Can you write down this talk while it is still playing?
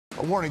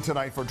A warning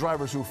tonight for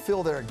drivers who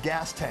fill their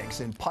gas tanks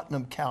in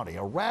Putnam County.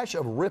 A rash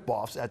of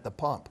rip-offs at the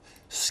pump.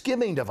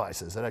 Skimming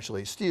devices that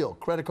actually steal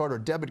credit card or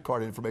debit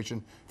card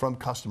information from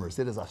customers.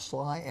 It is a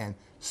sly and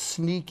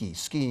sneaky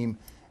scheme,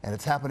 and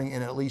it's happening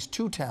in at least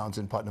 2 towns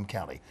in Putnam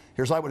County.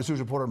 Here's Eyewitness News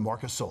reporter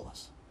Marcus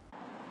Solis.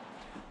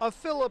 A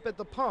fill-up at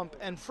the pump,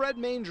 and Fred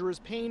Manger is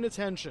paying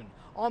attention,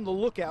 on the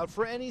lookout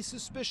for any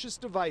suspicious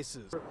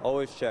devices.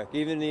 Always check,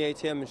 even the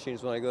ATM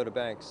machines when I go to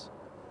banks.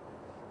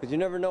 Because you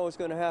never know what's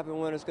going to happen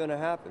when it's going to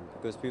happen,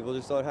 because people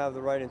just don't have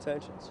the right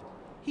intentions.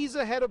 He's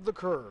ahead of the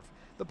curve.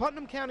 The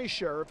Putnam County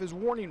Sheriff is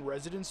warning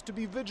residents to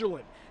be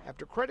vigilant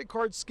after credit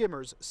card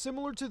skimmers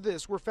similar to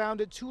this were found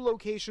at 2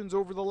 locations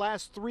over the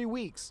last 3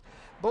 weeks.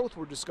 Both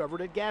were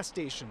discovered at gas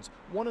stations,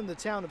 one in the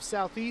town of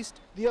Southeast,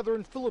 the other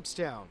in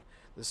Philipstown.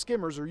 The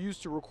skimmers are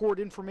used to record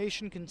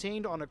information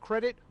contained on a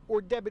credit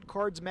or debit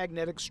card's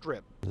magnetic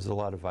strip. There's a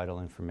lot of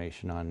vital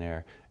information on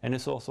there, and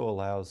this also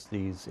allows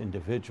these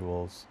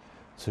individuals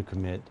to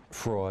commit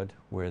fraud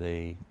where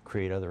they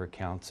create other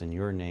accounts in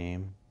your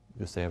name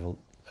because they have,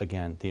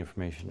 again, the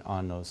information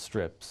on those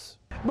strips.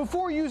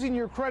 Before using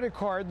your credit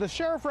card, the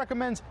sheriff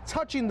recommends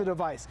touching the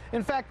device.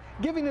 In fact,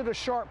 giving it a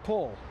sharp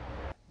pull.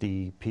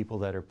 The people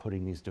that are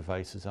putting these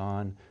devices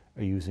on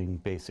are using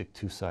basic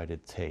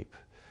 2-sided tape.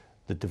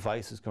 The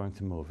device is going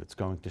to move, it's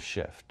going to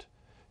shift.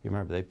 You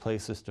remember, they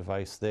place this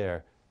device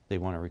there, they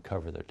want to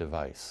recover their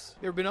device.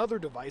 There have been other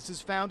devices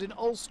found in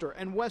Ulster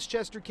and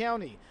Westchester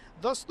County,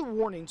 thus the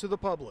warning to the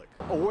public.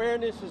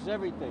 Awareness is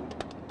everything,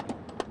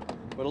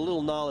 but a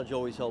little knowledge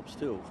always helps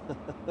too.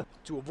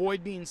 To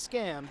avoid being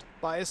scammed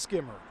by a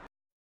skimmer.